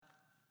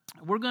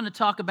We're going to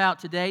talk about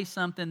today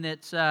something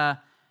that's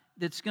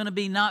going to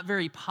be not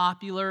very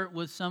popular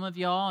with some of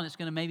y'all, and it's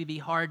going to maybe be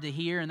hard to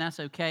hear, and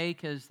that's okay,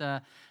 because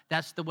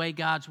that's the way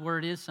God's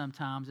Word is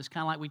sometimes. It's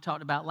kind of like we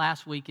talked about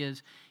last week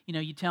is,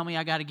 you tell me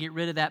I got to get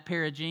rid of that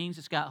pair of jeans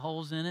that's got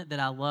holes in it that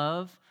I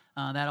love,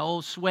 that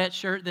old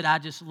sweatshirt that I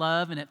just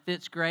love, and it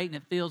fits great, and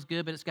it feels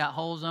good, but it's got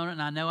holes on it,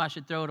 and I know I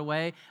should throw it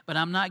away, but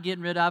I'm not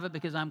getting rid of it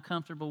because I'm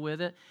comfortable with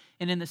it.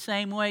 And in the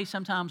same way,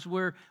 sometimes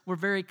we're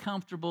very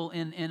comfortable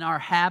in our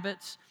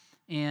habits,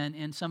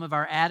 and some of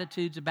our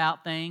attitudes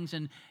about things,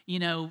 and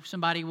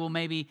somebody will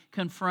maybe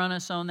confront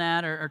us on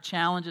that or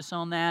challenge us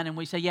on that, and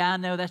we say, yeah, I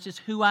know, that's just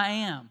who I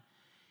am.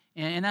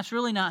 And that's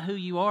really not who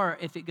you are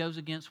if it goes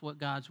against what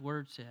God's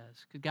Word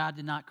says, because God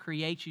did not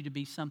create you to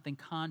be something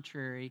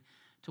contrary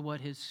to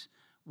what His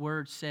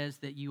Word says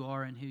that you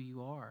are and who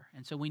you are.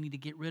 And so we need to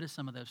get rid of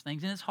some of those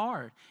things, and it's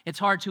hard. It's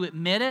hard to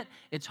admit it.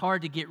 It's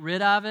hard to get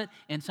rid of it,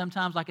 and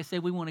sometimes, like I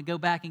said, we want to go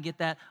back and get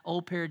that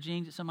old pair of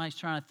jeans that somebody's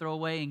trying to throw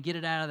away and get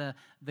it out of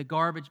the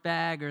garbage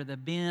bag or the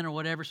bin or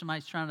whatever.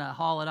 Somebody's trying to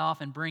haul it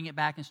off and bring it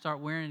back and start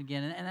wearing it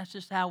again, and that's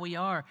just how we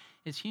are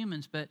as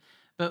humans. But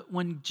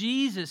when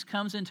Jesus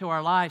comes into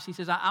our lives, He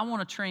says, I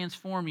want to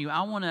transform you.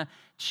 I want to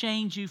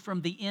change you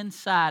from the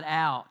inside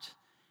out,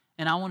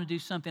 and I want to do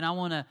something. I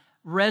want to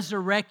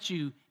resurrect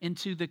you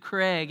into the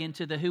Craig,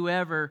 into the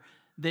whoever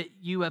that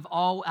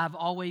I've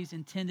always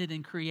intended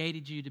and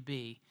created you to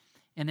be.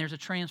 And there's a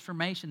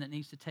transformation that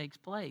needs to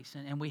take place,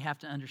 and we have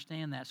to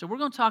understand that. So we're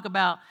going to talk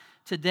about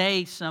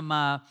today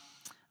some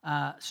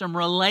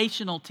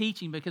relational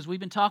teaching, because we've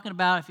been talking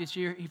about, if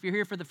you're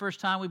here for the first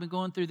time, we've been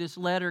going through this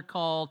letter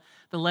called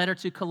the letter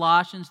to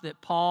Colossians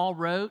that Paul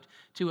wrote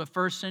to a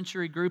first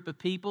century group of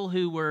people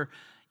who were,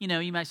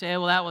 you might say,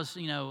 well, that was,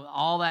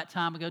 all that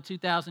time ago,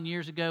 2,000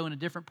 years ago in a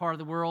different part of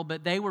the world.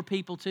 But they were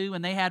people too,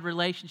 and they had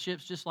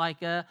relationships just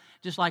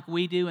like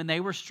we do, and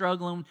they were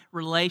struggling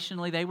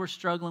relationally. They were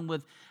struggling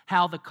with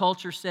how the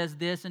culture says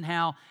this and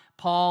how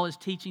Paul is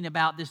teaching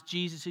about this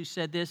Jesus who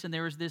said this, and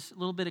there was this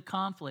little bit of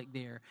conflict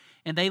there.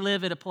 And they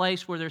live at a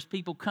place where there's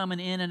people coming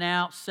in and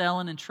out,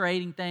 selling and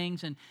trading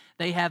things, and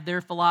they have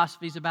their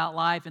philosophies about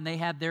life, and they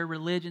have their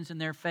religions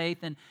and their faith.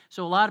 And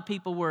so a lot of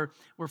people were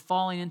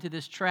falling into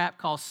this trap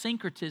called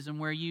syncretism,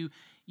 where you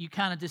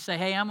kind of just say,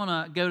 hey, I'm going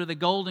to go to the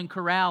golden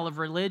corral of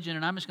religion,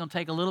 and I'm just going to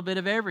take a little bit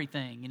of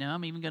everything.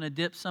 I'm even going to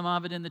dip some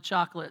of it in the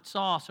chocolate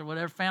sauce or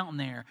whatever fountain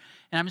there.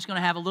 And I'm just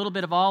going to have a little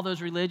bit of all those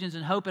religions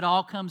and hope it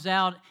all comes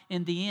out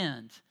in the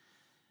end.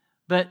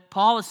 But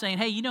Paul is saying,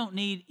 hey, you don't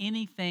need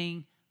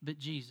anything but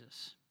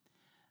Jesus.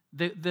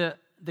 The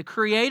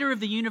creator of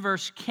the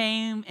universe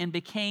came and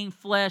became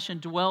flesh and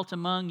dwelt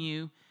among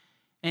you,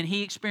 and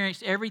He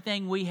experienced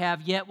everything we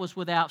have, yet was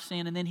without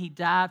sin. And then He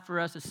died for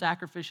us a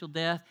sacrificial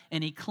death,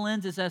 and He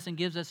cleanses us and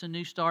gives us a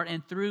new start.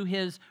 And through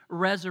His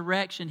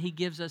resurrection, He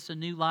gives us a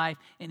new life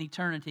in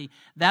eternity.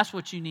 That's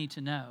what you need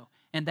to know,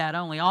 and that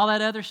only. All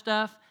that other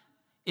stuff,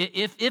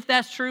 if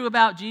that's true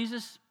about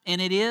Jesus,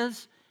 and it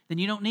is, then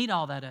you don't need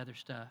all that other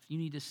stuff. You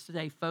need to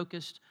stay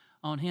focused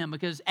on Him,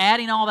 because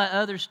adding all that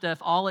other stuff,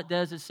 all it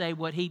does is say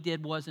what He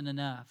did wasn't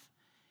enough.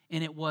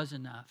 And it was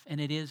enough, and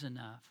it is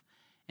enough.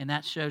 And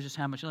that shows us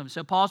how much we love Him.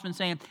 So Paul's been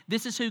saying,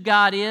 this is who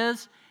God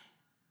is,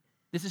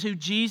 this is who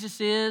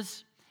Jesus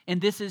is, and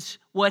this is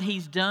what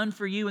He's done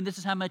for you, and this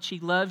is how much He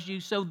loves you.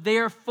 So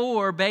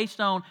therefore,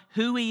 based on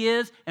who He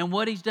is and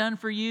what He's done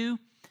for you,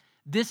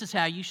 this is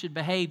how you should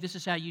behave, this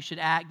is how you should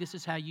act, this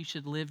is how you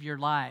should live your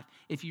life,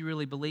 if you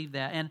really believe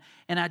that.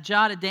 And I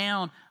jotted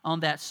down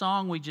on that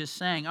song we just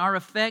sang, our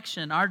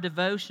affection, our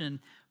devotion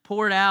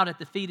poured out at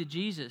the feet of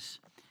Jesus.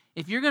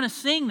 If you're going to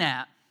sing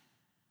that,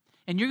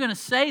 and you're going to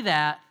say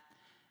that,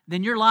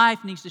 then your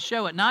life needs to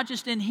show it. Not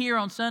just in here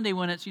on Sunday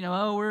when it's,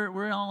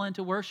 we're all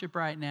into worship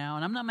right now.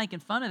 And I'm not making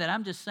fun of that.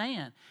 I'm just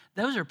saying,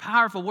 those are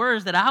powerful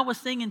words that I was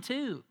singing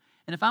too.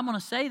 And if I'm going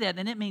to say that,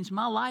 then it means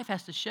my life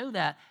has to show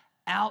that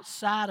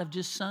outside of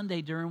just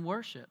Sunday during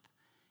worship.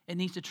 It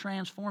needs to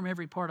transform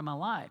every part of my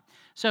life.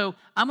 So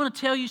I'm going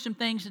to tell you some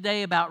things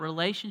today about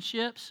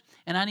relationships.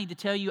 And I need to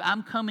tell you,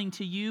 I'm coming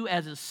to you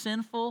as a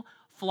sinful,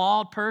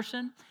 flawed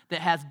person that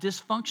has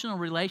dysfunctional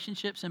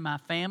relationships in my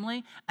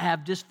family. I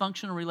have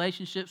dysfunctional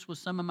relationships with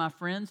some of my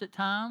friends at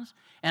times,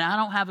 and I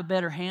don't have a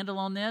better handle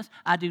on this.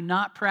 I do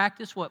not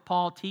practice what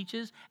Paul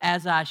teaches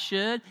as I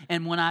should,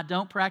 and when I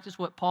don't practice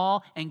what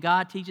Paul and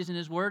God teaches in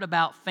His Word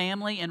about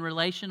family and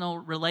relational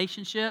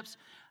relationships,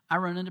 I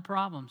run into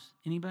problems.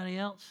 Anybody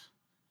else?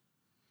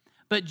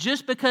 But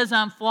just because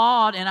I'm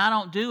flawed and I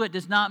don't do it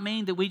does not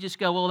mean that we just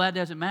go, well, that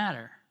doesn't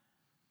matter.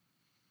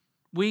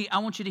 I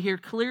want you to hear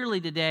clearly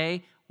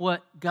today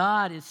what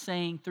God is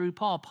saying through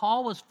Paul.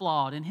 Paul was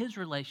flawed in his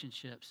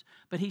relationships,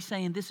 but he's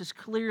saying this is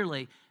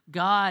clearly,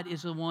 God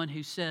is the one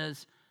who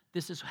says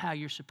this is how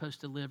you're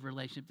supposed to live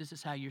relationships. This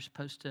is how you're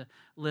supposed to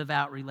live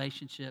out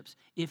relationships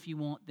if you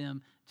want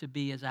them to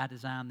be as I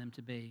designed them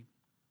to be.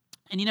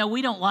 And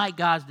we don't like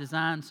God's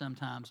design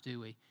sometimes,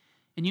 do we?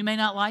 And you may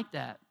not like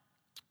that.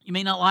 You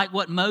may not like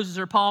what Moses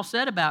or Paul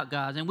said about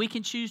God, and we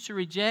can choose to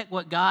reject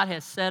what God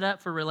has set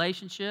up for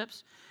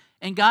relationships.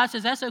 And God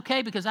says, that's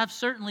okay, because I've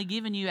certainly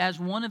given you, as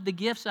one of the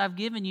gifts I've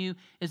given you,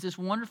 is this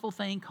wonderful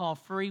thing called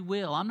free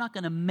will. I'm not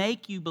going to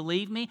make you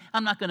believe me.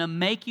 I'm not going to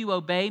make you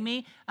obey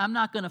me. I'm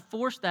not going to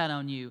force that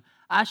on you.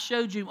 I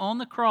showed you on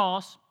the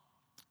cross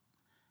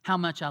how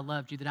much I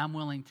loved you, that I'm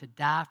willing to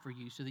die for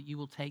you so that you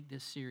will take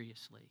this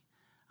seriously.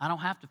 I don't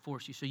have to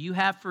force you. So you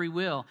have free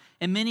will.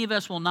 And many of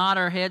us will nod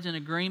our heads in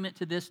agreement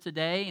to this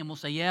today, and we'll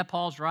say, yeah,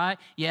 Paul's right.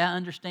 Yeah, I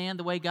understand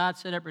the way God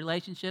set up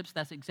relationships.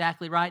 That's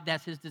exactly right.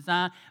 That's His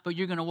design. But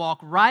you're going to walk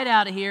right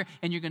out of here,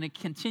 and you're going to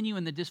continue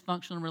in the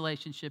dysfunctional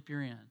relationship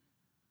you're in.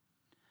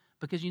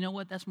 Because you know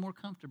what? That's more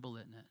comfortable,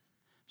 isn't it?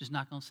 Just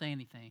not going to say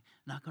anything.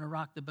 Not going to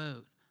rock the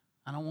boat.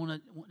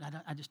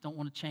 I just don't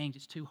want to change.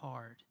 It's too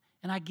hard.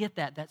 And I get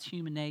that. That's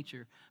human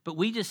nature. But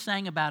we just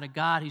sang about a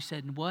God who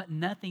said, what?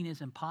 Nothing is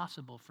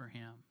impossible for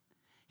Him.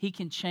 He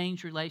can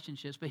change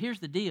relationships. But here's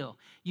the deal.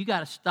 You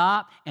got to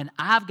stop, and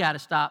I've got to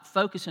stop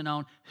focusing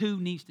on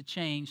who needs to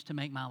change to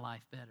make my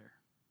life better.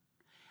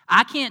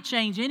 I can't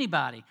change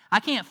anybody. I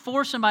can't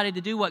force somebody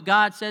to do what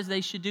God says they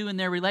should do in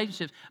their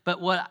relationships.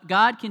 But what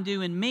God can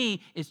do in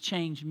me is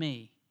change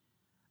me.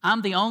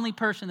 I'm the only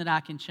person that I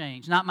can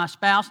change. Not my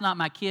spouse, not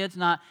my kids,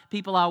 not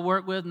people I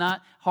work with,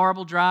 not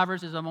horrible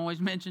drivers, as I'm always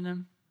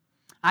mentioning.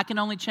 I can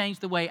only change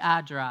the way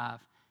I drive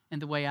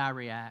and the way I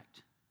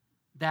react.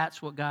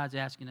 That's what God's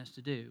asking us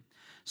to do.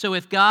 So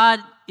if God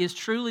is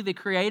truly the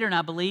creator, and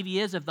I believe He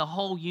is, of the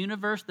whole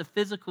universe, the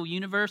physical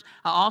universe,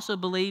 I also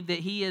believe that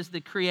He is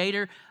the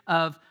creator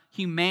of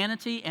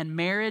humanity and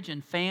marriage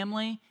and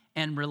family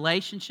and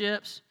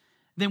relationships,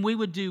 then we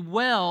would do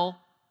well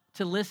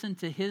to listen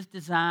to His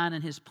design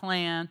and His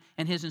plan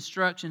and His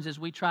instructions as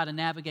we try to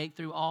navigate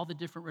through all the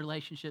different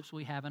relationships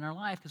we have in our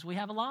life, because we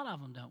have a lot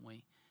of them, don't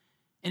we?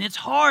 And it's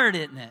hard,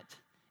 isn't it?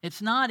 It's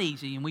not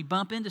easy, and we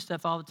bump into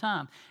stuff all the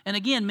time. And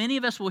again, many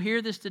of us will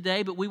hear this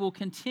today, but we will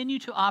continue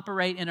to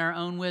operate in our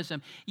own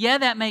wisdom. Yeah,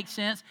 that makes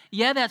sense.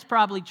 Yeah, that's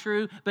probably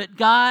true, but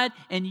God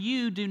and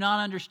you do not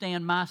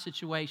understand my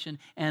situation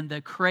and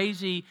the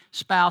crazy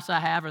spouse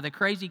I have, or the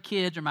crazy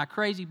kids, or my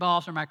crazy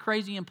boss, or my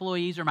crazy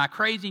employees, or my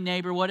crazy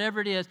neighbor,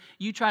 whatever it is.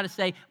 You try to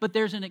say, but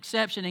there's an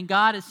exception, and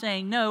God is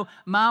saying, no,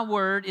 my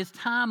word is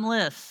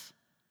timeless.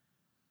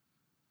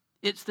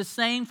 It's the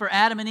same for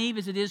Adam and Eve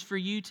as it is for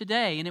you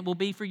today, and it will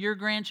be for your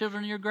grandchildren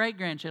and your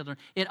great-grandchildren.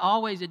 It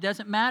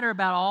doesn't matter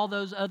about all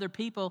those other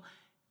people.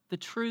 The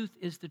truth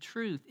is the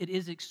truth. It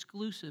is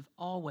exclusive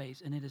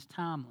always, and it is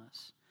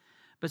timeless.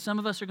 But some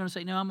of us are going to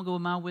say, no, I'm going to go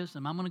with my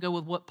wisdom. I'm going to go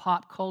with what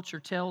pop culture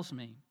tells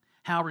me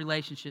how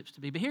relationships to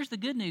be. But here's the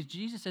good news.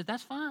 Jesus says,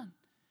 that's fine.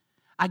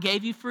 I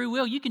gave you free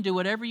will. You can do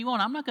whatever you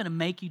want. I'm not going to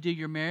make you do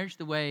your marriage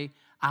the way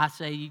I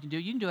say you can do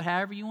it. You can do it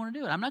however you want to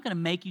do it. I'm not going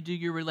to make you do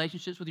your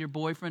relationships with your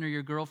boyfriend or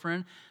your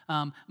girlfriend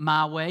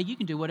my way. You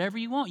can do whatever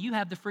you want. You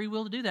have the free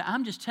will to do that.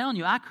 I'm just telling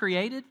you, I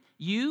created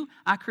you.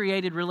 I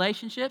created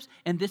relationships,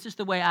 and this is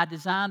the way I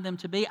designed them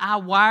to be. I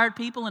wired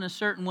people in a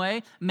certain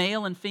way,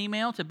 male and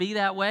female, to be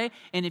that way.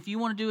 And if you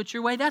want to do it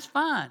your way, that's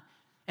fine.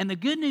 And the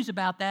good news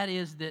about that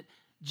is that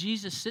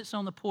Jesus sits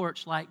on the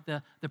porch like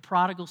the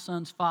prodigal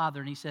son's father,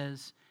 and He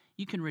says,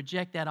 you can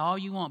reject that all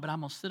you want, but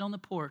I'm going to sit on the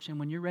porch, and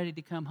when you're ready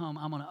to come home,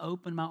 I'm going to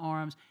open my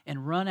arms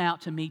and run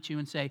out to meet you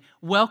and say,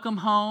 welcome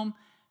home.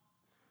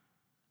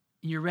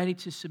 You're ready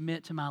to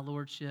submit to my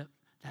lordship.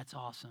 That's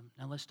awesome.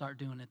 Now let's start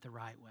doing it the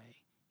right way.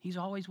 He's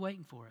always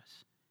waiting for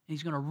us. And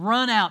He's going to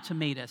run out to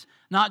meet us,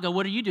 not go,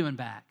 what are you doing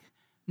back?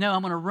 No,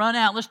 I'm going to run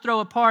out. Let's throw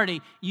a party.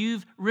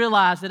 You've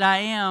realized that I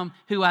am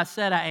who I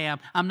said I am.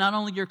 I'm not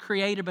only your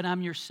creator, but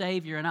I'm your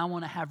Savior, and I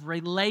want to have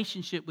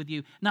relationship with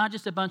you, not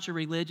just a bunch of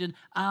religion.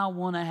 I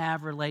want to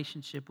have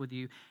relationship with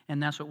you,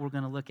 and that's what we're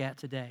going to look at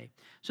today.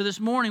 So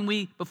this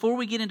morning, before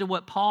we get into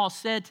what Paul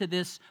said to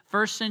this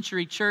first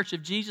century church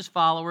of Jesus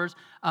followers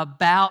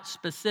about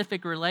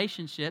specific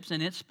relationships,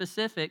 and it's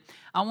specific,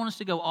 I want us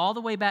to go all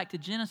the way back to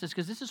Genesis,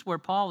 because this is where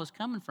Paul is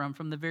coming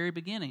from the very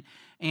beginning.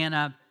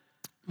 And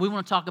we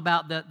want to talk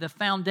about the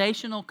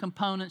foundational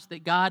components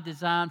that God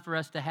designed for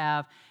us to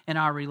have in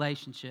our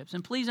relationships.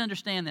 And please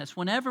understand this.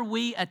 Whenever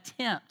we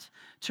attempt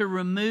to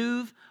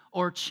remove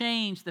or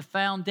change the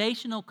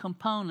foundational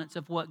components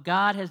of what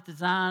God has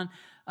designed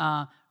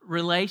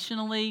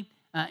relationally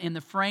in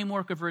the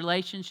framework of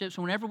relationships,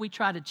 whenever we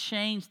try to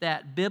change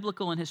that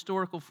biblical and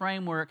historical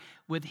framework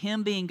with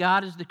Him being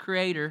God as the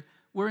creator,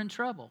 we're in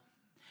trouble.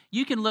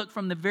 You can look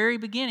from the very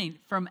beginning,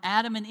 from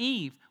Adam and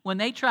Eve. When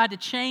they tried to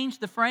change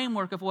the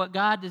framework of what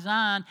God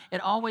designed, it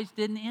always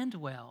didn't end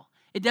well.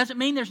 It doesn't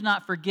mean there's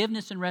not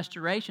forgiveness and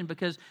restoration,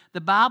 because the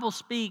Bible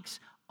speaks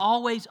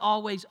always,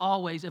 always,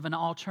 always of an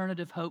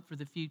alternative hope for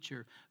the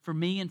future, for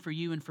me and for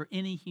you and for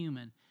any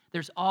human.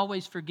 There's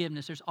always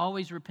forgiveness. There's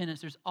always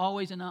repentance. There's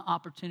always an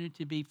opportunity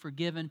to be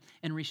forgiven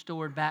and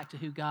restored back to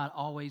who God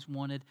always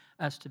wanted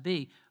us to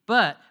be.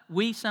 But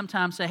we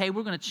sometimes say, hey,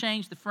 we're going to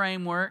change the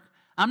framework.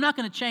 I'm not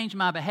going to change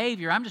my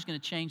behavior. I'm just going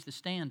to change the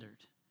standard.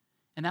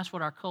 And that's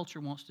what our culture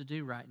wants to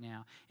do right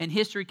now. And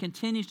history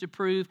continues to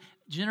prove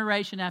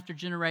generation after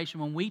generation,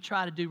 when we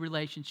try to do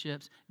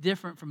relationships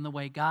different from the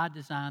way God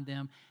designed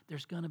them,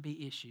 there's going to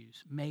be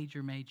issues,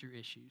 major, major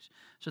issues.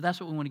 So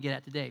that's what we want to get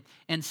at today.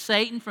 And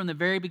Satan, from the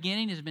very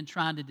beginning, has been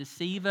trying to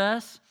deceive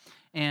us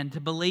and to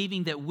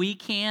believing that we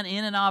can,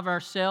 in and of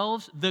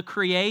ourselves, the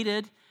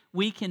created,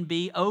 we can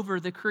be over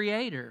the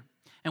Creator.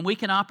 And we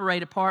can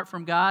operate apart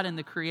from God and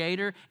the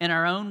Creator in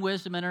our own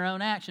wisdom and our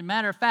own action.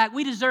 Matter of fact,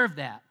 we deserve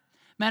that.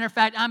 Matter of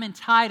fact, I'm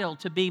entitled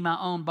to be my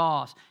own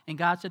boss. And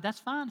God said, that's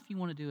fine if you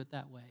want to do it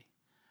that way.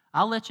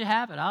 I'll let you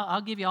have it.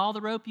 I'll give you all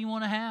the rope you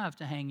want to have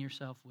to hang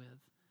yourself with.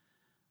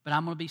 But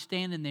I'm going to be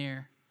standing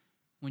there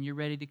when you're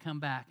ready to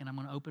come back, and I'm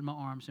going to open my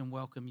arms and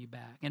welcome you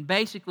back. And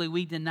basically,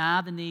 we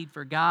deny the need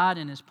for God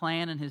and His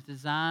plan and His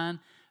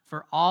design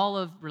for all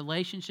of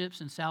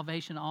relationships and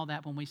salvation, all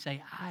that, when we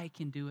say, I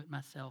can do it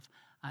myself.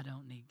 I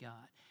don't need God.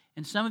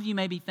 And some of you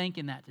may be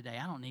thinking that today.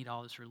 I don't need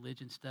all this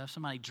religion stuff.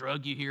 Somebody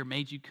drugged you here,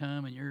 made you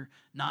come, and you're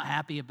not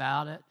happy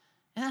about it.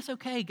 And that's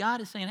okay.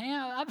 God is saying, hey,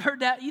 I've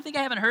heard that. You think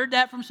I haven't heard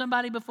that from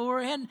somebody before?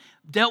 I hadn't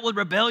dealt with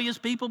rebellious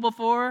people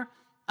before?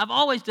 I've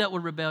always dealt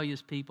with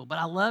rebellious people, but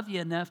I love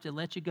you enough to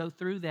let you go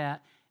through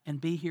that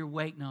and be here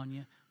waiting on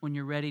you when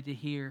you're ready to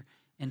hear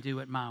and do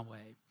it my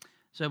way.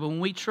 So when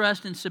we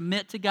trust and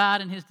submit to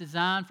God and His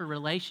design for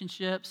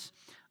relationships,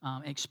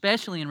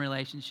 especially in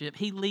relationship,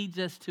 He leads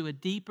us to a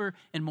deeper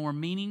and more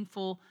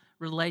meaningful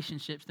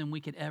relationships than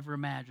we could ever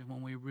imagine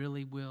when we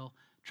really will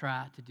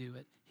try to do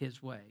it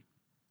His way.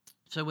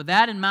 So with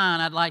that in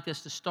mind, I'd like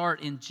us to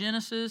start in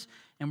Genesis,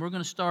 and we're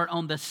going to start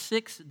on the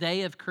 6th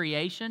day of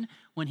creation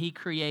when He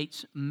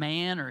creates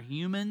man or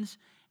humans.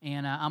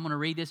 And I'm going to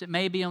read this. It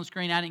may be on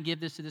screen. I didn't give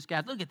this to this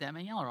guy. Look at that,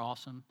 man. Y'all are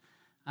awesome.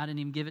 I didn't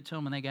even give it to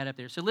them when they got up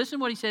there. So listen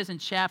to what He says in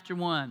chapter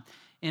 1.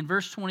 In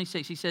verse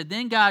 26, He said,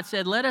 then God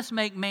said, let us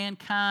make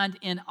mankind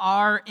in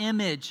our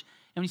image.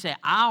 And when you say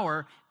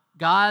our,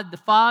 God the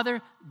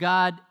Father,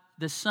 God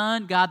the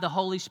Son, God the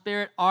Holy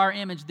Spirit, our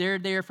image, they're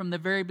there from the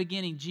very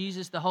beginning.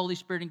 Jesus, the Holy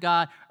Spirit, and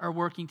God are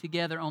working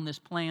together on this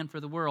plan for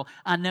the world.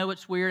 I know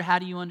it's weird. How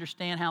do you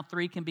understand how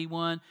three can be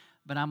one?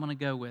 But I'm going to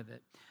go with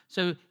it.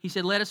 So He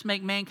said, let us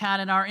make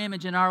mankind in our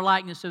image and our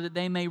likeness so that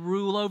they may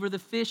rule over the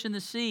fish in the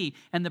sea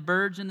and the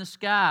birds in the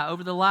sky,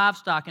 over the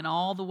livestock and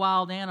all the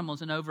wild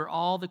animals, and over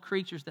all the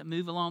creatures that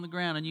move along the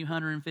ground. And you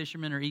hunter and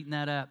fishermen are eating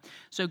that up.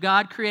 So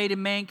God created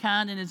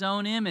mankind in His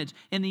own image.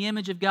 In the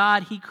image of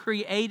God, He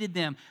created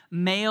them.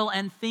 Male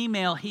and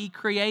female, He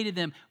created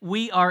them.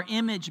 We are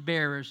image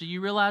bearers. Do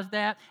you realize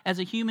that? As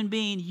a human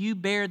being, you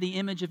bear the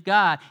image of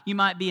God. You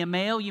might be a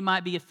male, you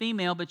might be a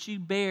female, but you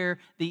bear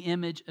the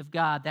image of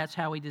God. That's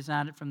how He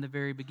designed it from the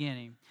very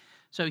beginning.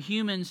 So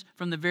humans,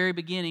 from the very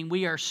beginning,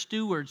 we are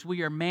stewards,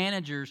 we are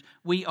managers,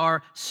 we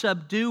are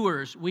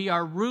subduers, we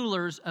are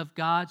rulers of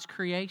God's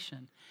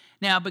creation.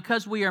 Now,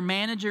 because we are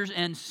managers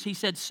and He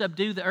said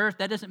subdue the earth,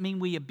 that doesn't mean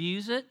we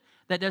abuse it.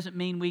 That doesn't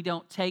mean we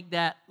don't take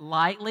that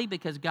lightly,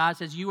 because God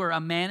says you are a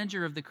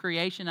manager of the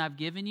creation I've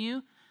given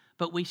you,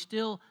 but we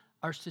still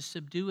are to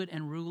subdue it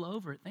and rule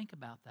over it. Think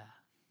about that.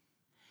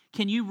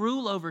 Can you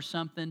rule over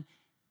something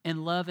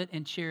and love it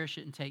and cherish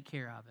it and take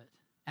care of it?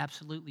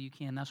 Absolutely you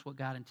can. That's what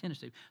God intends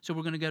to do. So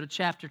we're going to go to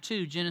chapter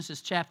 2,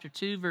 Genesis chapter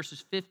 2,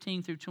 verses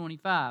 15 through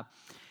 25.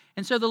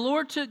 And so the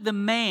Lord took the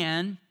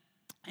man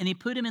and He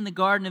put him in the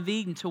Garden of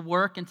Eden to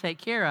work and take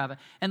care of it.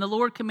 And the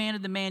Lord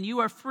commanded the man, you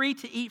are free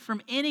to eat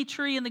from any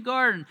tree in the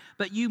garden,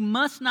 but you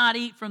must not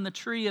eat from the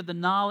tree of the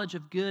knowledge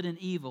of good and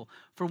evil.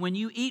 For when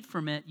you eat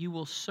from it, you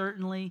will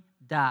certainly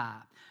die.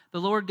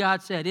 The Lord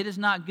God said, it is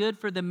not good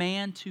for the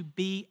man to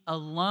be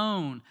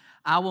alone.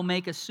 I will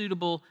make a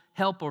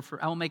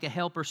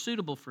helper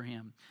suitable for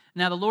him.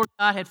 Now the Lord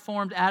God had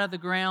formed out of the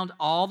ground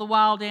all the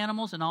wild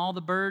animals and all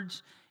the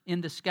birds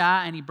in the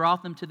sky, and He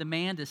brought them to the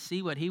man to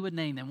see what he would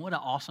name them. What an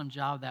awesome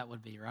job that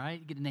would be,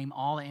 right? You get to name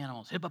all the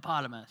animals.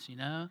 Hippopotamus,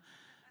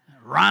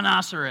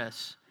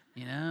 rhinoceros,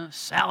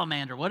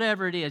 salamander,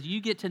 whatever it is.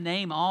 You get to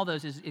name all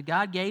those.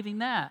 God gave him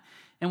that.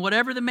 And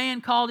whatever the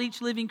man called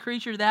each living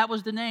creature, that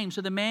was the name.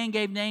 So the man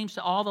gave names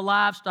to all the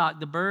livestock,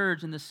 the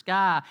birds in the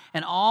sky,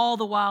 and all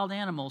the wild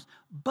animals.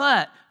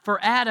 But for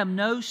Adam,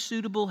 no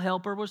suitable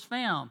helper was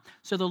found.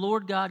 So the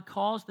Lord God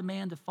caused the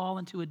man to fall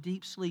into a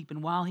deep sleep.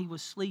 And while he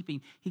was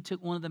sleeping, He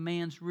took one of the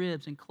man's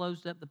ribs and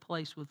closed up the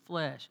place with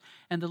flesh.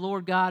 And the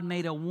Lord God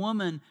made a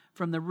woman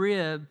from the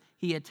rib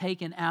He had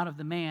taken out of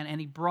the man, and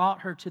He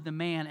brought her to the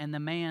man. And the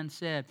man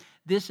said,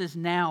 this is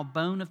now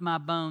bone of my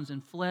bones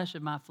and flesh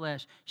of my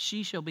flesh.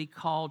 She shall be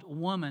called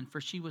woman, for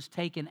she was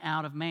taken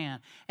out of man.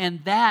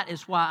 And that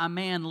is why a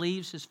man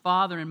leaves his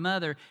father and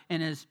mother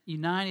and is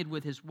united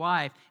with his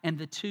wife, and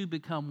the two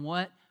become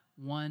what?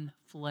 One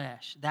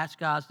flesh. That's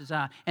God's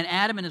design. And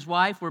Adam and his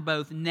wife were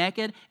both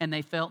naked, and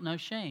they felt no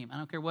shame. I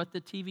don't care what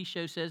the TV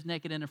show says,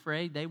 naked and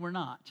afraid, they were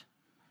not.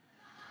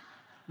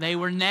 They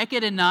were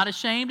naked and not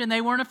ashamed, and they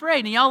weren't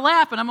afraid. And y'all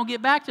laugh, and I'm going to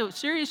get back to it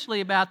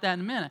seriously about that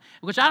in a minute,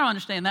 which I don't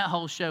understand that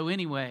whole show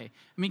anyway.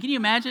 I mean, can you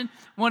imagine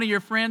one of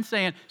your friends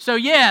saying, so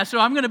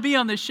I'm going to be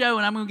on this show,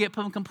 and I'm going to get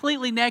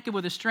completely naked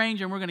with a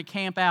stranger, and we're going to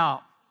camp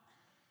out.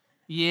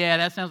 Yeah,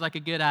 that sounds like a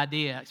good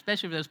idea,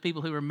 especially for those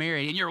people who are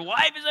married and your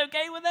wife is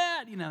okay with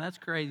that. That's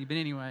crazy. But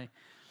anyway,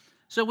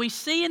 so we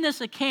see in this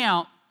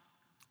account,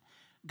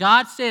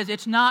 God says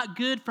it's not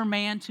good for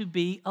man to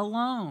be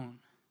alone.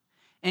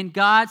 And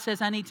God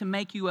says, I need to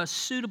make you a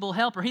suitable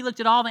helper. He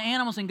looked at all the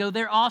animals and go,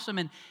 they're awesome.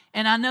 And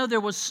I know there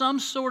was some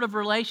sort of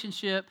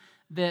relationship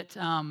that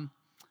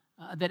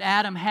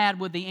Adam had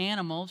with the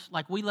animals.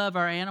 Like, we love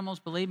our animals.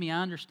 Believe me,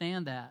 I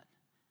understand that.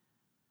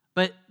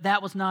 But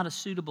that was not a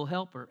suitable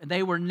helper.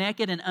 They were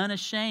naked and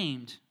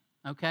unashamed,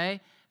 okay?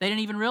 They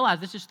didn't even realize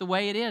this is the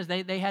way it is.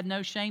 They had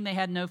no shame. They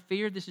had no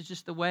fear. This is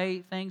just the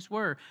way things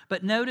were.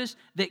 But notice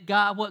that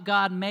what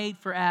God made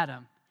for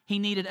Adam, he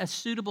needed a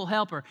suitable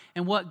helper.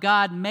 And what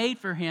God made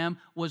for him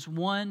was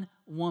one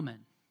woman.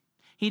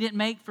 He didn't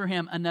make for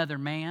him another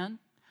man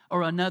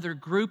or another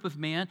group of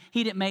men.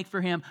 He didn't make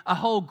for him a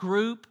whole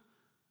group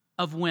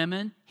of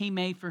women. He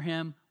made for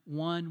him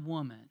one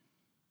woman.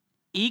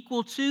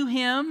 Equal to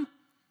him,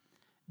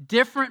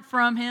 different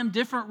from him,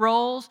 different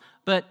roles,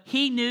 but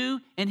he knew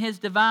in his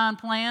divine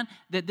plan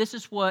that this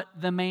is what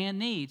the man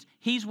needs.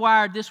 He's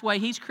wired this way,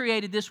 he's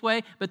created this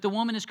way, but the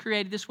woman is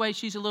created this way,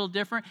 she's a little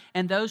different,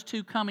 and those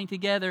two coming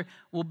together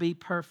will be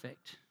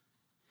perfect.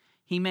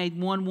 He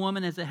made one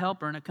woman as a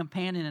helper and a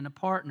companion and a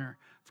partner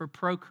for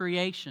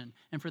procreation.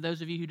 And for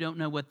those of you who don't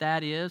know what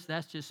that is,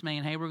 that's just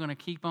saying, hey, we're going to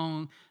keep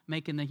on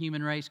making the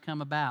human race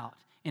come about.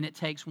 And it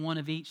takes one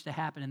of each to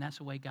happen, and that's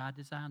the way God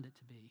designed it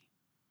to be.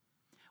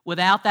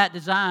 Without that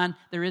design,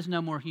 there is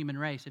no more human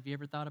race. Have you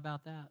ever thought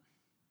about that?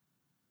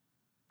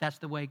 That's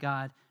the way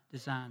God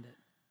designed it.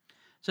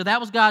 So that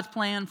was God's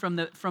plan from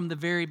the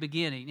very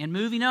beginning. And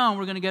moving on,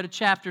 we're going to go to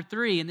chapter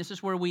 3, and this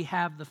is where we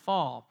have the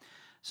fall.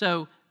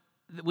 So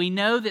we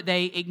know that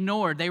they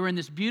ignored. They were in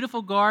this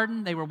beautiful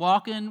garden. They were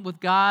walking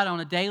with God on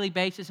a daily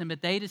basis,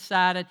 but they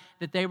decided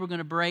that they were going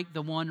to break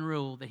the one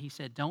rule that he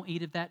said, don't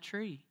eat of that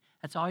tree.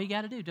 That's all you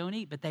got to do. Don't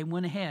eat. But they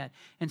went ahead.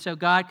 And so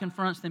God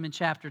confronts them in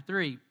chapter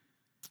 3.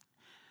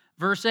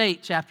 Verse 8,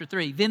 chapter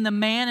 3. Then the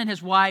man and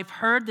his wife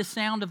heard the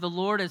sound of the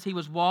Lord as he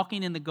was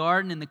walking in the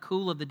garden in the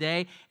cool of the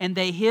day, and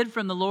they hid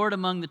from the Lord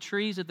among the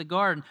trees of the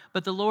garden.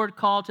 But the Lord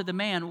called to the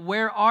man,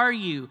 where are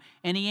you?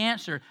 And he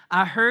answered,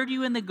 I heard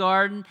you in the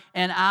garden,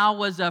 and I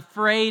was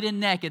afraid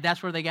and naked.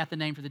 That's where they got the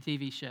name for the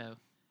TV show.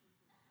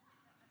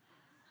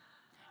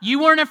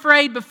 You weren't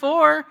afraid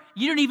before.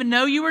 You didn't even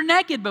know you were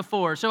naked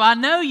before. So I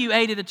know you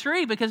ate of the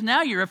tree because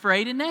now you're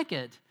afraid and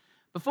naked.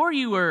 Before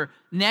you were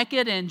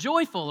naked and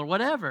joyful or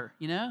whatever,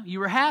 you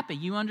were happy,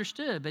 you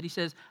understood. But he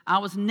says, I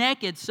was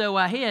naked, so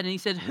I hid. And he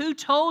said, who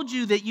told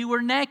you that you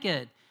were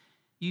naked?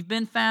 You've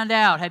been found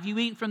out. Have you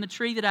eaten from the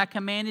tree that I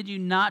commanded you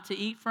not to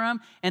eat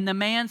from? And the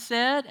man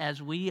said,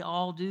 as we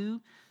all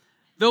do,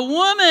 the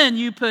woman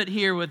you put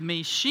here with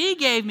me, she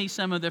gave me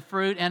some of the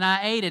fruit and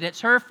I ate it. It's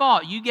her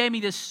fault. You gave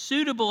me this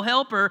suitable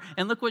helper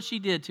and look what she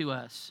did to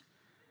us.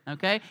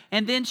 Okay?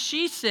 And then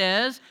she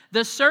says,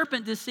 the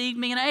serpent deceived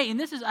me and I ate. And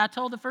this is, I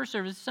told the first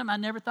service, this is something I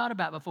never thought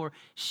about before.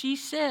 She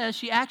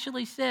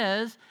actually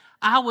says,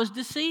 I was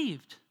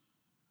deceived.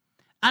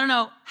 I don't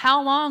know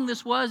how long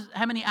this was,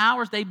 how many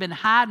hours they've been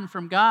hiding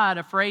from God,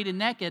 afraid and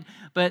naked.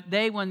 But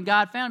when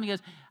God found them, he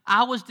goes,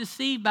 I was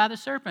deceived by the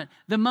serpent.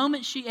 The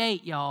moment she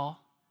ate, y'all,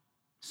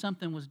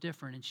 something was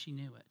different and she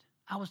knew it.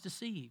 I was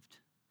deceived.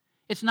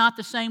 It's not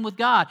the same with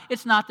God.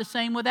 It's not the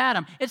same with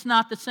Adam. It's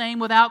not the same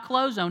without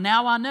clothes on.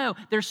 Now I know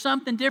there's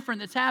something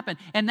different that's happened.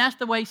 And that's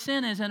the way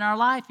sin is in our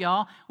life,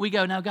 y'all. We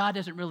go, no, God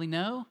doesn't really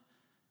know.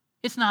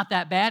 It's not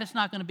that bad. It's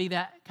not going to be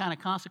that kind of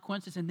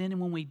consequences. And then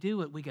when we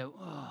do it, we go,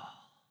 oh,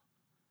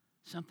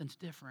 something's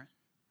different.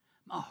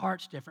 My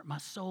heart's different. My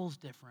soul's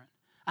different.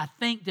 I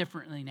think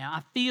differently now.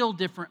 I feel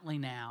differently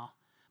now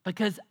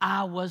because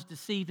I was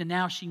deceived and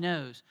now she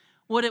knows.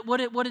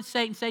 What did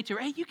Satan say to her?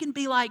 Hey, you can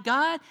be like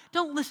God.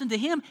 Don't listen to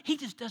him. He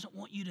just doesn't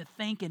want you to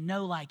think and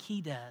know like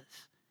he does.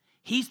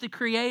 He's the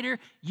creator.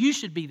 You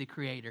should be the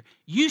creator.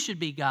 You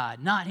should be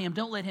God, not him.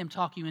 Don't let him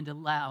talk you into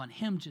allowing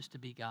him just to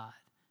be God.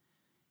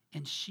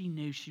 And she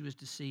knew she was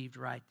deceived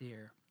right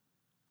there.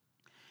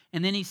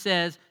 And then he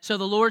says, so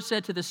the Lord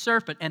said to the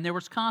serpent, and there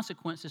was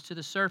consequences to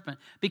the serpent,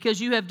 because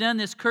you have done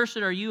this, cursed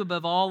are you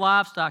above all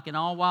livestock and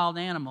all wild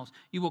animals.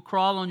 You will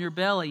crawl on your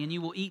belly, and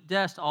you will eat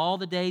dust all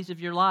the days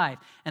of your life.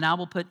 And I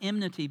will put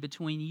enmity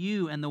between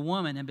you and the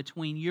woman, and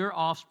between your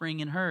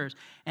offspring and hers.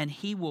 And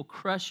he will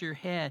crush your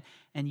head,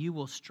 and you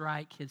will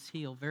strike his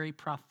heel. Very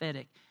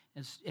prophetic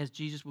as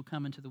Jesus will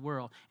come into the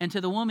world. And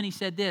to the woman he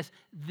said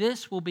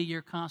this will be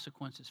your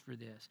consequences for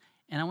this.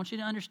 And I want you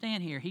to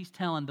understand here, he's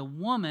telling the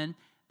woman,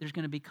 there's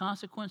going to be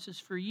consequences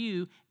for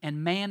you,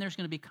 and man, there's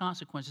going to be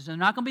consequences. And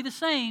they're not going to be the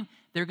same.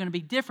 They're going to be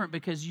different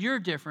because you're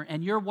different,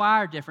 and you're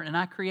wired different, and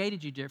I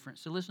created you different.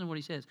 So listen to what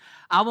he says.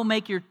 I will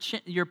make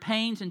your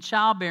pains in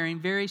childbearing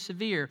very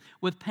severe.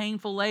 With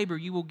painful labor,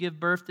 you will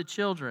give birth to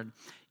children.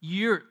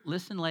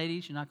 Listen,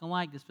 ladies, you're not going to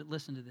like this, but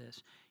listen to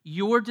this.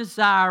 Your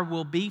desire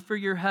will be for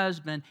your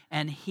husband,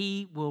 and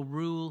he will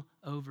rule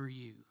over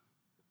you.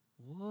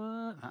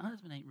 What? My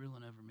husband ain't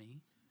ruling over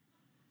me.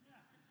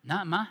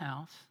 Not in my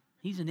house.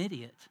 He's an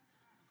idiot.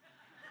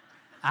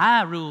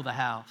 I rule the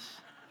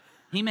house.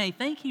 He may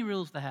think he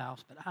rules the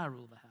house, but I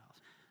rule the house.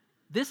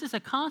 This is a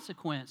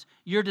consequence.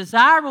 Your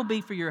desire will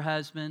be for your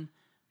husband,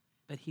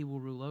 but he will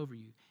rule over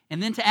you.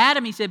 And then to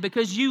Adam he said,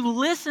 because you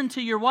listened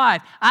to your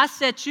wife, I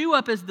set you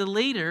up as the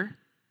leader,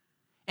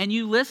 and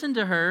you listened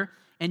to her,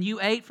 and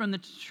you ate from the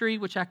tree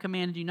which I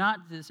commanded you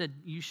not. It said,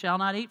 you shall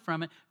not eat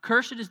from it.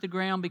 Cursed is the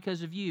ground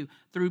because of you.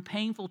 Through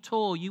painful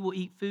toil you will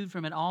eat food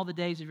from it all the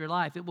days of your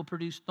life. It will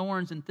produce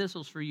thorns and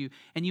thistles for you,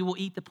 and you will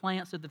eat the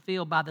plants of the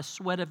field. By the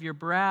sweat of your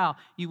brow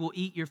you will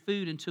eat your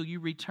food until you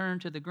return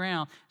to the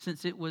ground,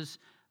 since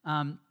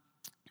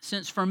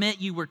from it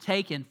you were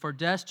taken. For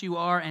dust you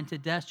are, and to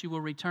dust you will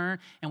return.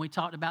 And we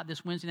talked about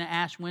this Wednesday night,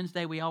 Ash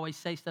Wednesday. We always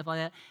say stuff like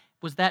that.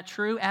 Was that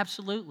true?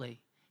 Absolutely.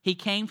 He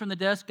came from the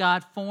dust.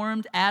 God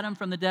formed Adam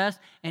from the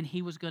dust, and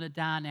he was going to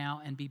die now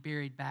and be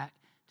buried back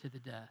to the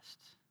dust.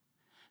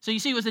 So you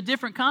see, it was a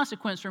different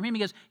consequence from him.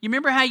 He goes, you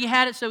remember how you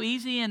had it so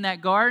easy in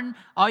that garden?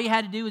 All you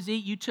had to do was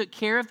eat. You took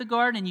care of the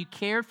garden, and you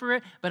cared for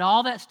it. But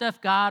all that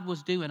stuff God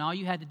was doing, all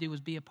you had to do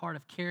was be a part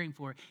of caring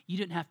for it. You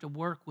didn't have to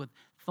work with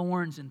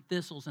thorns and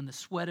thistles and the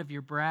sweat of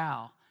your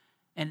brow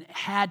and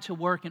had to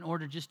work in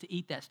order just to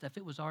eat that stuff.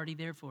 It was already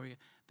there for you.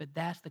 But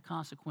that's the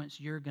consequence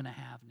you're going to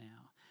have now.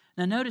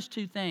 Now, notice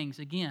two things.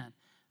 Again,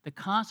 the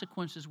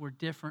consequences were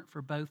different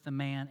for both the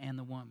man and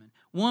the woman.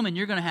 Woman,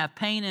 you're going to have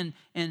pain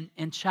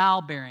and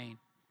childbearing.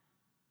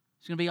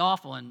 It's going to be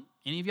awful. And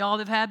any of y'all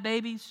that have had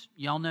babies,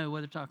 y'all know what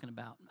they're talking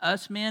about.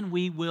 Us men,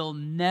 we will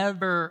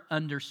never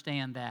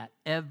understand that,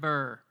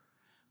 ever.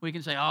 We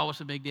can say, oh, what's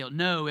the big deal?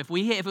 No, if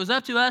it was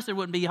up to us, there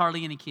wouldn't be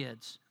hardly any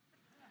kids.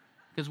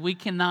 Because we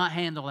cannot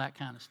handle that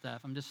kind of stuff.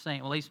 I'm just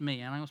saying, well, at least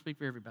me. I'm not going to speak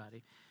for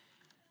everybody.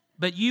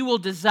 But you will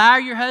desire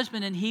your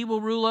husband, and he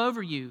will rule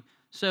over you.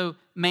 So,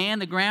 man,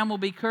 the ground will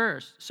be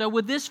cursed. So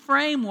with this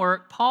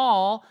framework,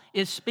 Paul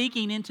is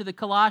speaking into the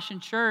Colossian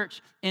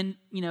church in,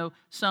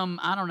 some,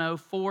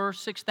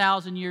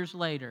 6,000 years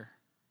later.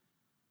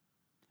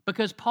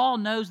 Because Paul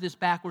knows this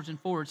backwards and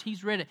forwards.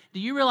 He's read it.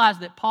 Do you realize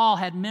that Paul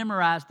had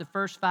memorized the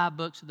first 5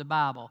 books of the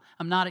Bible?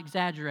 I'm not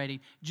exaggerating.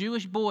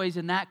 Jewish boys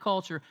in that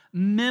culture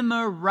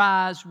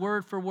memorized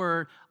word for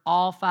word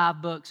all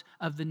 5 books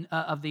of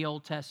the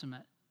Old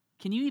Testament.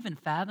 Can you even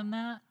fathom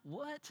that?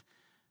 What?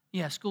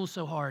 Yeah, school's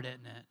so hard,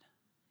 isn't it?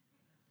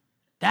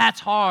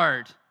 That's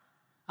hard.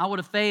 I would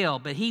have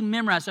failed, but he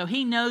memorized. So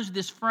he knows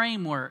this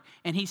framework,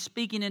 and he's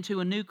speaking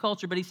into a new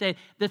culture. But he said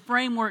the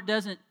framework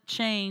doesn't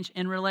change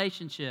in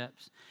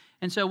relationships.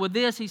 And so with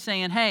this, he's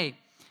saying, hey,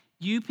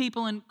 you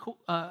people in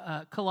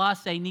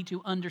Colossae need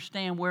to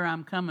understand where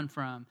I'm coming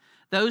from.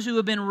 Those who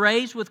have been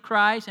raised with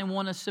Christ and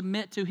want to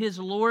submit to His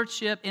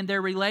lordship in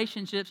their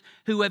relationships,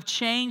 who have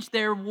changed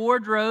their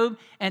wardrobe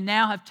and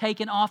now have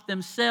taken off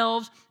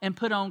themselves and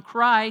put on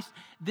Christ,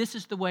 this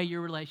is the way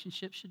your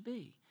relationship should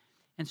be.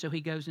 And so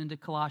he goes into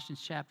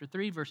Colossians chapter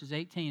 3, verses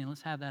 18, and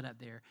let's have that up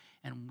there.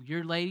 And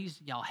your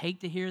ladies, y'all hate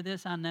to hear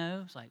this, I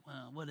know. It's like,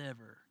 well,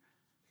 whatever.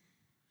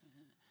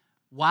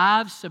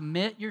 Wives,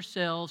 submit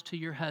yourselves to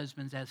your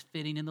husbands as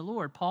fitting in the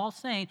Lord. Paul's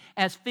saying,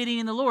 as fitting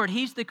in the Lord.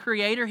 He's the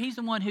creator. He's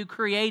the one who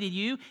created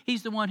you.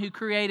 He's the one who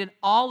created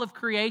all of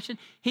creation.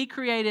 He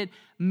created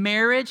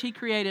marriage. He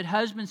created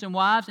husbands and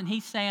wives. And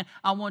he's saying,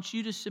 I want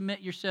you to submit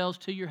yourselves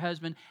to your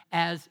husband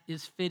as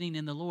is fitting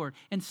in the Lord.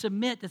 And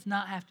submit does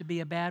not have to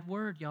be a bad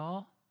word,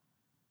 y'all.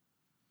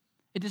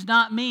 It does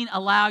not mean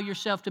allow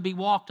yourself to be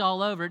walked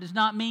all over. It does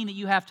not mean that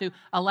you have to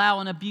allow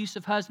an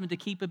abusive husband to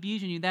keep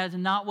abusing you. That is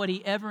not what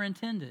he ever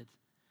intended.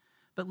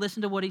 But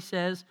listen to what he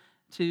says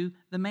to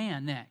the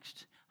man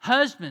next.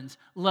 Husbands,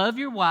 love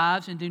your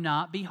wives and do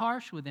not be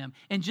harsh with them.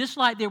 And just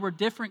like there were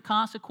different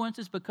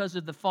consequences because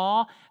of the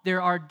fall,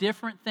 there are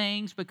different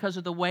things because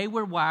of the way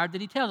we're wired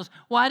that he tells us.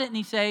 Why didn't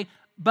he say,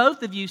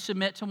 both of you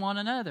submit to one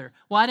another?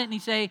 Why didn't he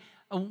say,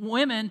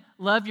 women,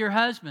 love your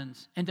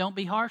husbands and don't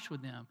be harsh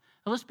with them?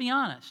 Well, let's be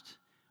honest.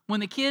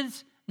 When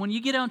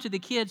you get onto the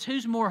kids,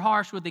 who's more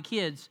harsh with the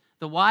kids,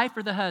 the wife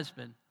or the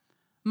husband?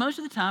 Most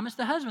of the time, it's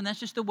the husband. That's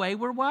just the way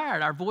we're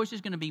wired. Our voice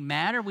is going to be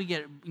madder. We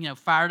get,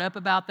 fired up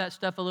about that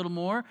stuff a little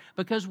more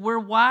because we're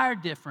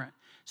wired different.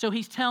 So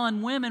he's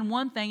telling women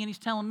one thing and he's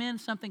telling men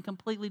something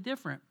completely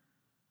different.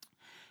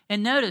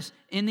 And notice,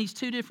 in these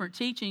 2 different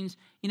teachings,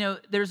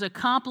 there's a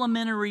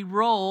complementary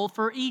role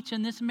for each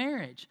in this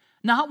marriage.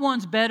 Not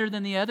one's better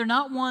than the other.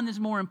 Not one is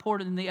more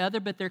important than the other,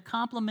 but they're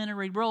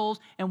complementary roles,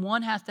 and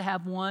one has to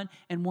have one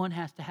and one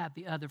has to have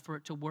the other for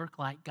it to work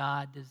like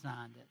God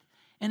designed it.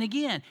 And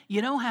again,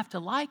 you don't have to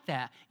like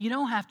that. You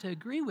don't have to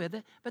agree with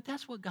it, but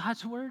that's what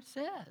God's Word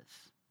says.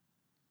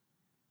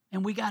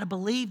 And we got to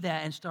believe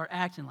that and start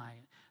acting like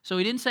it. So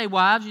he didn't say,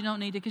 wives, you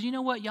don't need to, because you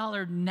know what? Y'all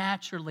are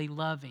naturally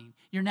loving.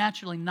 You're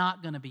naturally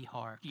not going to be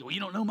harsh. You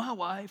don't know my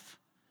wife.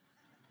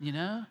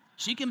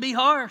 She can be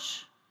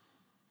harsh.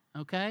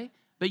 Okay?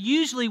 But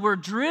usually we're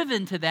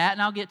driven to that,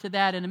 and I'll get to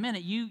that in a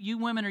minute. You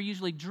women are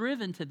usually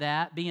driven to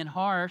that, being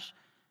harsh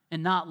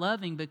and not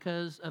loving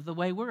because of the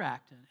way we're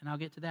acting. And I'll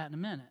get to that in a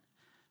minute.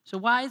 So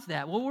why is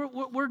that?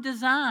 Well, we're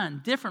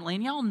designed differently,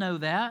 and y'all know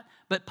that.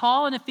 But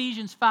Paul in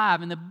Ephesians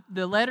 5, and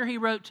the letter he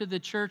wrote to the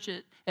church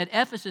at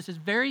Ephesus is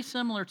very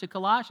similar to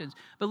Colossians.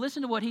 But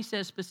listen to what he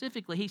says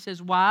specifically. He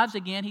says, wives,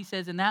 again, he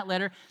says in that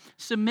letter,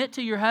 submit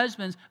to your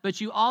husbands,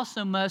 but you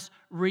also must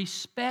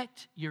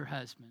respect your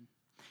husband.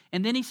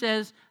 And then he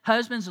says,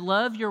 husbands,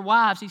 love your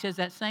wives. He says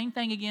that same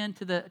thing again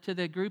to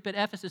the group at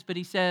Ephesus, but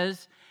he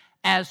says,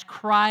 as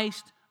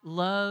Christ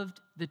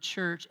loved the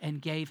church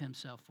and gave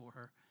himself for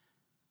her.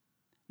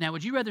 Now,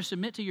 would you rather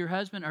submit to your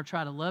husband or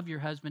try to love your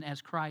husband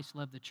as Christ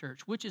loved the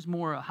church? Which is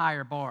more a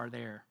higher bar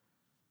there?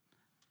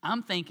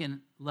 I'm thinking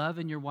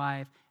loving your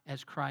wife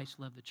as Christ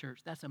loved the church.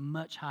 That's a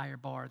much higher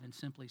bar than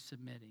simply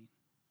submitting.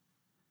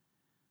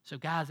 So,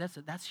 guys,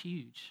 that's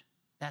huge.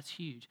 That's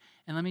huge.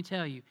 And let me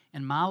tell you,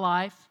 in my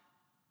life,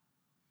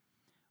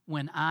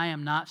 when I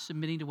am not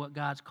submitting to what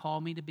God's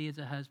called me to be as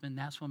a husband,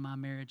 that's when my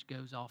marriage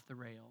goes off the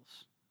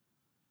rails.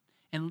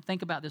 And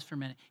think about this for a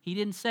minute. He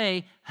didn't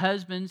say,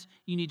 husbands,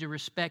 you need to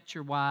respect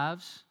your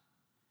wives.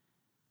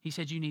 He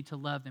said you need to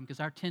love them, because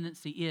our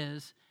tendency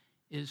is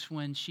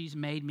when she's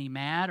made me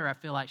mad or I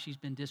feel like she's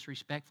been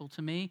disrespectful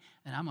to me,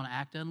 then I'm going to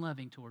act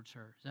unloving towards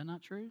her. Is that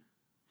not true?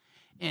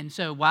 And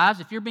so, wives,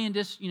 if you're being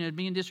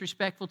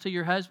disrespectful to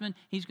your husband,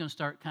 he's going to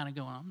start kind of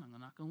going, I'm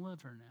not going to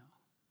love her now.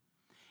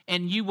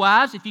 And you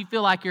wives, if you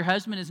feel like your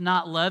husband is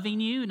not loving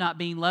you, not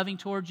being loving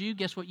towards you,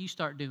 guess what you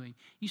start doing?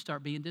 You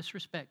start being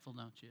disrespectful,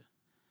 don't you?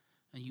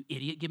 And you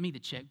idiot, give me the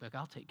checkbook.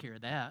 I'll take care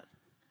of that.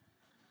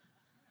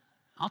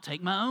 I'll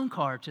take my own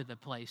car to the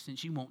place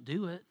since you won't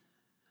do it.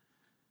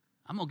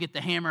 I'm going to get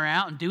the hammer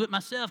out and do it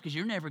myself because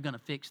you're never going to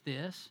fix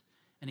this.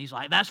 And he's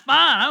like, that's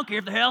fine. I don't care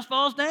if the house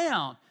falls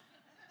down.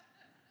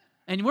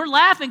 And we're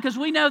laughing because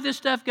we know this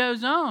stuff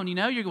goes on. You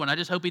know, you're going, I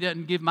just hope he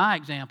doesn't give my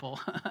example.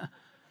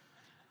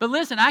 But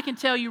listen, I can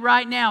tell you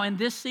right now, in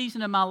this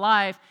season of my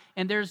life,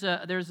 and there's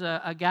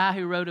a guy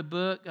who wrote a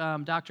book,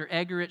 Dr.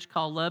 Egerich,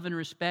 called Love and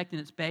Respect, and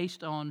it's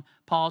based on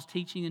Paul's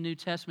teaching in the New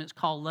Testament. It's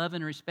called Love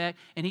and Respect,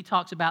 and he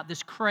talks about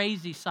this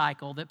crazy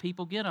cycle that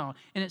people get on,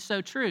 and it's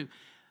so true.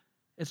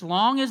 As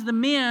long as the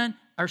men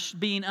are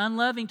being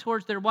unloving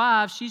towards their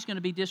wives, she's going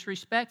to be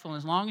disrespectful. And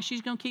as long as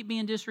she's going to keep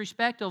being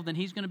disrespectful, then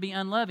he's going to be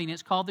unloving.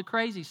 It's called the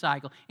crazy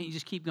cycle, and you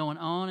just keep going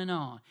on and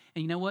on.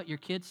 And you know what? Your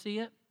kids see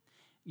it.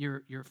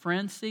 Your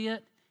friends see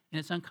it. And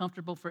it's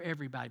uncomfortable for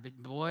everybody.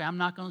 But boy,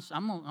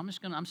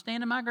 I'm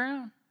standing my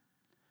ground.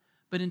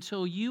 But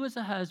until you as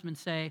a husband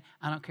say,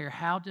 I don't care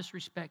how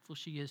disrespectful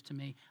she is to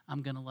me,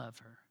 I'm going to love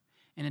her.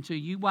 And until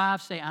you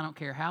wives say, I don't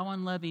care how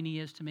unloving he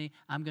is to me,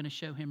 I'm going to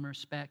show him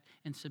respect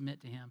and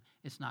submit to him,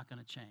 it's not going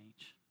to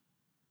change.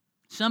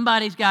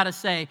 Somebody's got to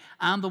say,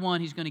 I'm the one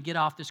who's going to get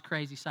off this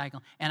crazy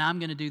cycle, and I'm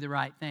going to do the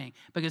right thing.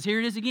 Because here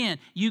it is again.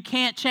 You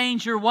can't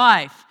change your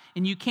wife,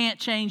 and you can't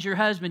change your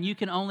husband. You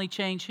can only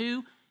change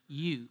who?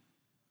 You.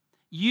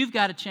 You've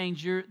got to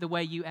change the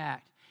way you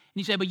act. And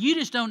you say, but you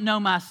just don't know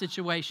my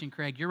situation,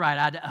 Craig. You're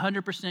right.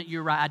 100%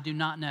 you're right. I do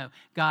not know.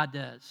 God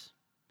does.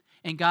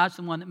 And God's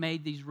the one that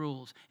made these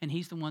rules. And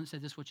he's the one that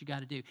said this is what you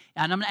got to do.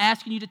 And I'm not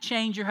asking you to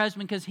change your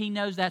husband because he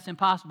knows that's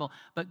impossible.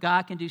 But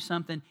God can do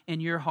something in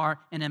your heart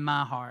and in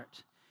my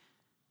heart.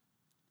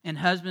 And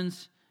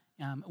husbands,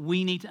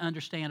 we need to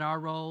understand our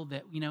role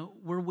that,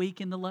 we're weak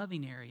in the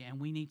loving area. And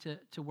we need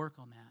to work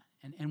on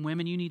that. And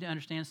women, you need to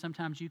understand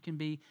sometimes you can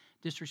be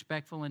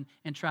disrespectful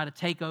and try to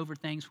take over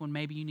things when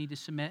maybe you need to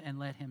submit and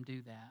let him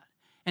do that.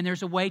 And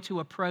there's a way to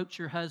approach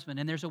your husband,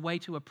 and there's a way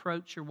to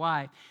approach your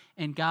wife.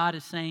 And God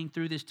is saying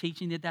through this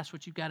teaching that that's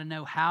what you've got to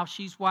know, how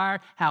she's wired,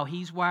 how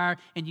he's wired,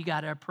 and you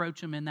got to approach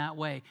them in that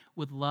way.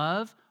 With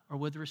love or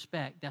with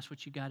respect, that's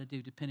what you got to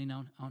do depending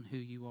on who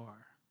you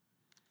are.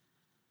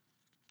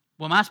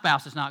 Well, my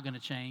spouse is not going to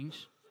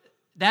change.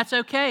 That's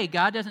okay.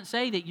 God doesn't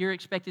say that you're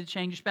expected to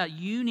change your spouse.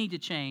 You need to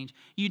change.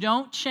 You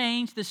don't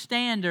change the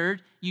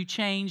standard, you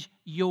change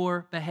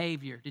your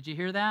behavior. Did you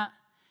hear that?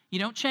 You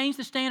don't change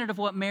the standard of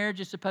what marriage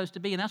is supposed to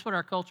be, and that's what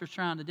our culture is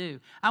trying to do.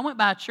 I went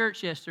by a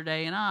church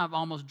yesterday, and I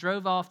almost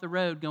drove off the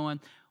road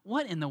going,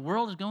 what in the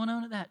world is going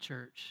on at that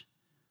church?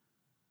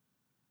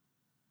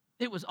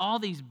 It was all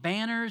these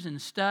banners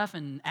and stuff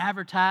and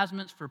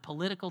advertisements for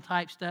political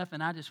type stuff,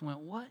 and I just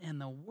went, what in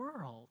the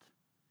world?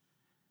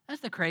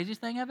 That's the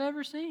craziest thing I've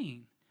ever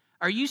seen.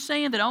 Are you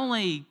saying that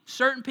only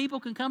certain people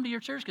can come to your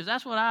church? Because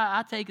that's what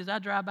I take as I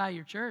drive by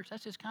your church.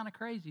 That's just kind of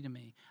crazy to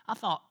me. I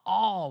thought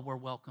all were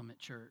welcome at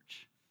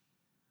church.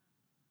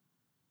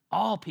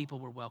 All people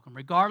were welcome,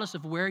 regardless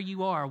of where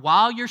you are.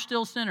 While you're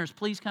still sinners,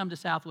 please come to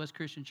Southwest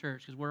Christian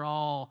Church because we're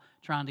all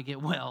trying to get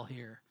well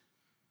here.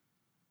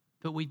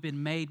 But we've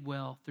been made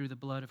well through the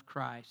blood of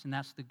Christ, and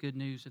that's the good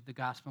news of the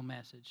gospel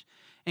message.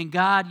 And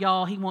God,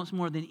 y'all, he wants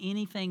more than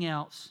anything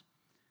else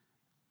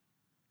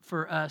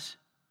for us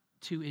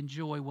to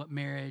enjoy what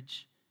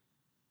marriage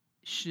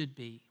should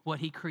be, what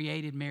he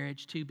created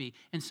marriage to be.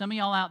 And some of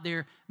y'all out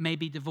there may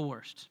be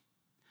divorced.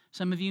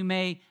 Some of you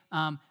may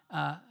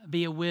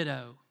be a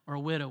widow or a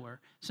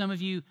widower. Some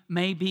of you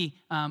may be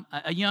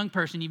a young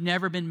person. You've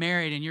never been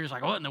married, and you're just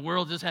like, what in the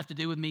world does this have to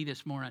do with me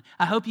this morning?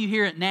 I hope you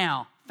hear it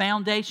now.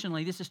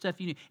 Foundationally, this is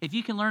stuff you need. If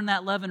you can learn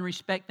that love and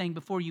respect thing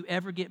before you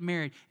ever get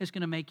married, it's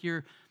going to make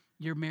your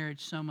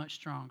marriage so much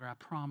stronger. I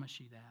promise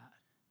you that.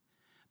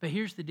 But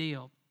here's the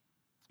deal.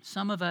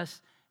 Some of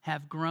us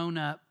have grown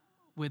up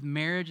with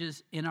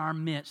marriages in our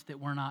midst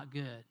that were not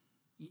good.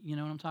 You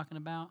know what I'm talking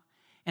about?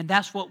 And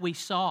that's what we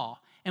saw.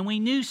 And we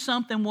knew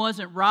something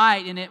wasn't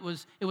right, and it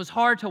was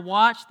hard to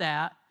watch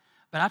that.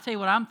 But I'll tell you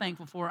what I'm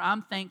thankful for.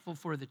 I'm thankful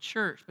for the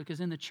church, because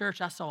in the church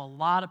I saw a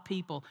lot of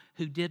people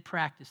who did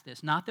practice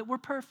this. Not that we're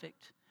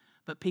perfect,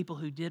 but people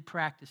who did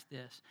practice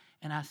this.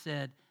 And I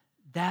said,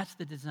 that's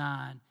the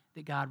design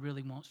that God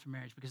really wants for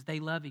marriage, because they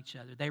love each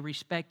other. They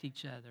respect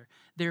each other.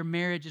 Their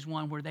marriage is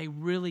one where they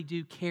really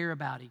do care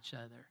about each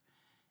other.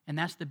 And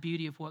that's the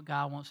beauty of what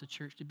God wants the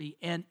church to be.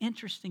 And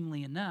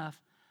interestingly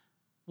enough,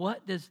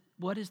 what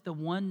is the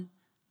one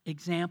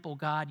example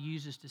God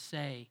uses to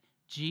say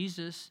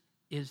Jesus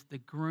is the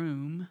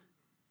groom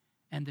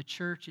and the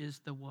church is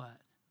the what?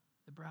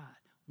 The bride.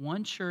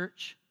 One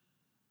church,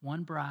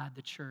 one bride,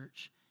 the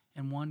church,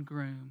 and one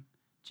groom,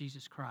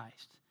 Jesus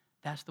Christ.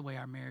 That's the way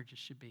our marriages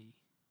should be.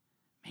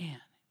 Man,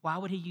 why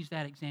would he use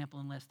that example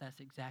unless that's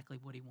exactly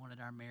what he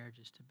wanted our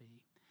marriages to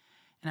be?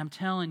 And I'm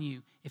telling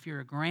you, if you're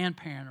a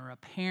grandparent or a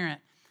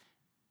parent,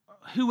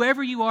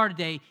 whoever you are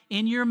today,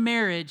 in your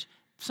marriage,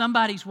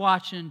 somebody's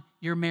watching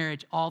your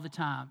marriage all the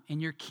time.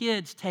 And your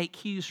kids take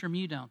cues from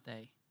you, don't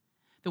they?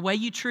 The way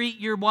you treat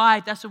your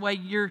wife, that's the way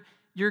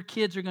your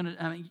kids are going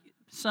to,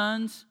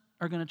 sons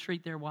are going to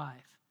treat their wife.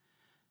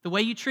 The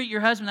way you treat your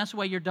husband, that's the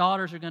way your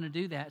daughters are going to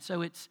do that.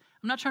 So I'm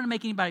not trying to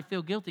make anybody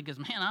feel guilty, because,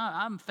 man,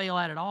 I fail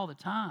at it all the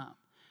time.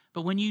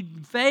 But when you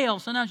fail,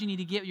 sometimes you need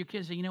to get your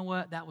kids and say, you know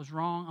what, that was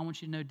wrong. I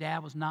want you to know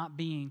Dad was not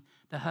being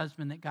the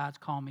husband that God's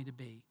called me to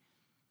be.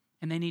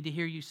 And they need to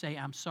hear you say,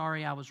 I'm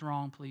sorry, I was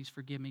wrong, please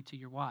forgive me, to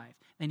your wife.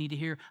 They need to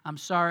hear, I'm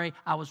sorry,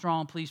 I was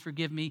wrong, please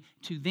forgive me,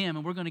 to them.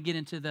 And we're going to get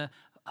into the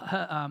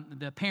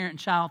parent and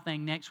child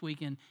thing next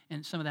week, and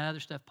some of that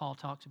other stuff Paul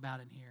talks about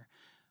in here.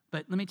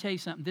 But let me tell you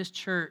something. This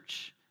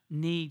church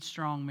needs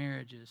strong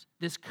marriages.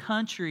 This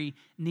country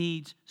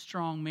needs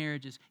strong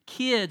marriages.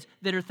 Kids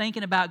that are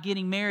thinking about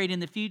getting married in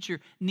the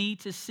future need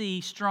to see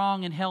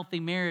strong and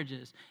healthy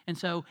marriages. And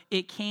so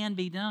it can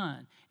be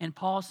done. And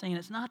Paul's saying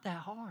it's not that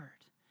hard.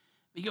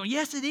 You go,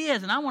 yes, it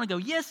is. And I want to go,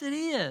 yes, it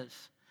is.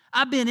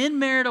 I've been in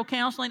marital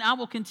counseling. I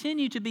will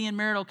continue to be in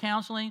marital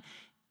counseling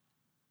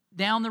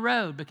down the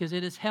road, because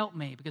it has helped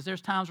me. Because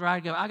there's times where I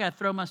go, I got to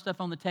throw my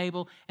stuff on the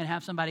table and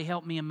have somebody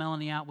help me and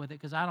Melanie out with it,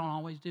 because I don't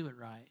always do it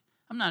right.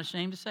 I'm not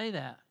ashamed to say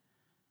that.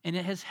 And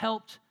it has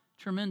helped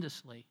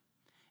tremendously.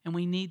 And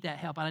we need that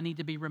help. I need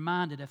to be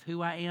reminded of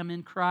who I am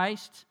in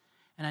Christ,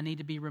 and I need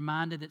to be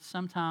reminded that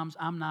sometimes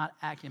I'm not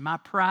acting. My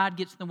pride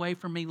gets in the way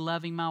from me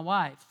loving my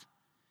wife,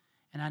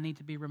 and I need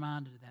to be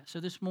reminded of that. So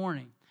this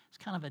morning, it's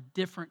kind of a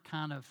different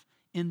kind of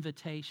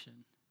invitation.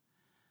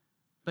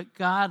 But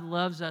God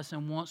loves us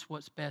and wants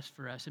what's best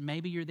for us. And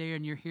maybe you're there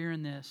and you're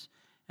hearing this,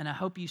 and I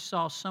hope you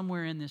saw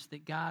somewhere in this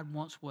that God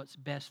wants what's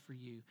best for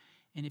you.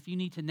 And if you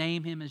need to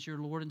name him as your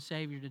Lord and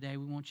Savior today,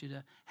 we want you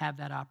to have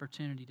that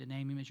opportunity to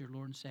name him as your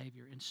Lord and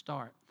Savior and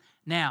start.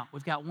 Now,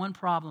 we've got one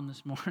problem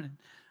this morning.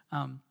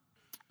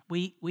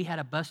 We had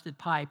a busted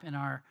pipe in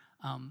our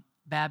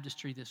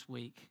baptistry this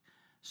week.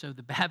 So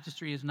the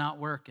baptistry is not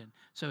working.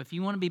 So if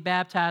you want to be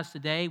baptized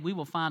today, we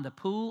will find a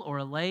pool or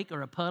a lake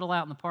or a puddle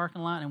out in the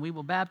parking lot, and we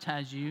will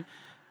baptize you.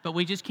 But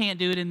we just can't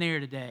do it in there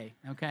today,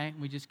 okay?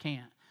 We just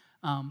can't.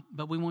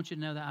 But we want you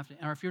to know that.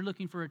 Or if you're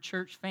looking for a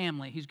church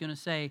family who's going to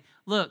say,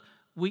 look,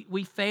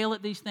 we fail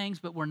at these things,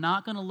 but we're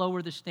not going to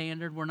lower the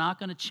standard. We're not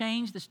going to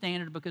change the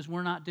standard because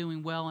we're not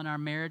doing well in our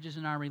marriages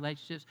and our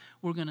relationships.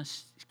 We're going to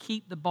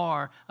keep the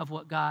bar of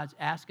what God's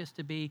asked us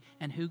to be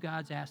and who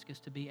God's asked us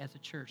to be as a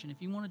church. And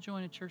if you want to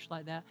join a church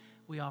like that,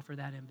 we offer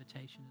that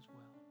invitation as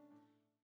well.